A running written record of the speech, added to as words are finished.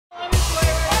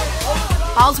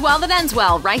All's well that ends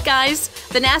well, right guys?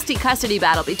 The nasty custody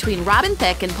battle between Robin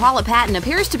Thicke and Paula Patton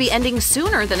appears to be ending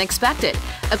sooner than expected.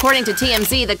 According to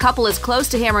TMZ, the couple is close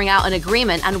to hammering out an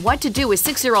agreement on what to do with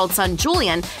 6-year-old son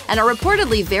Julian and are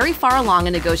reportedly very far along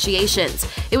in negotiations.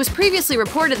 It was previously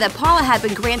reported that Paula had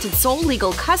been granted sole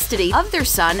legal custody of their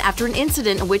son after an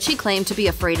incident in which he claimed to be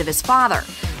afraid of his father.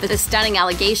 The stunning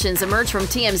allegations emerged from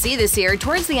TMZ this year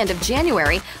towards the end of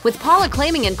January, with Paula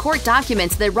claiming in court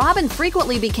documents that Robin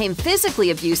frequently became physically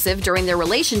abusive during their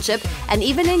relationship and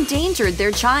even endangered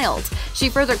their child. She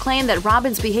further claimed that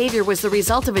Robin's behavior was the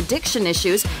result of addiction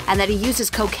issues and that he uses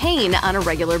cocaine on a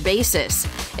regular basis.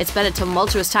 It's been a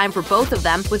tumultuous time for both of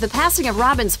them, with the passing of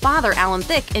Robin's father, Alan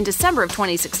Thicke, in December of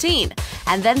 2016,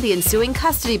 and then the ensuing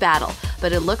custody battle.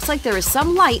 But it looks like there is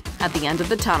some light at the end of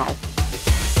the tunnel.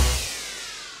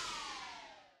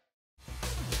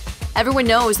 Everyone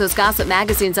knows those gossip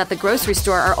magazines at the grocery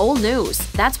store are old news.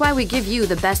 That's why we give you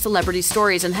the best celebrity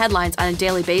stories and headlines on a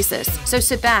daily basis. So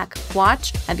sit back,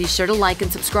 watch, and be sure to like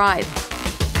and subscribe.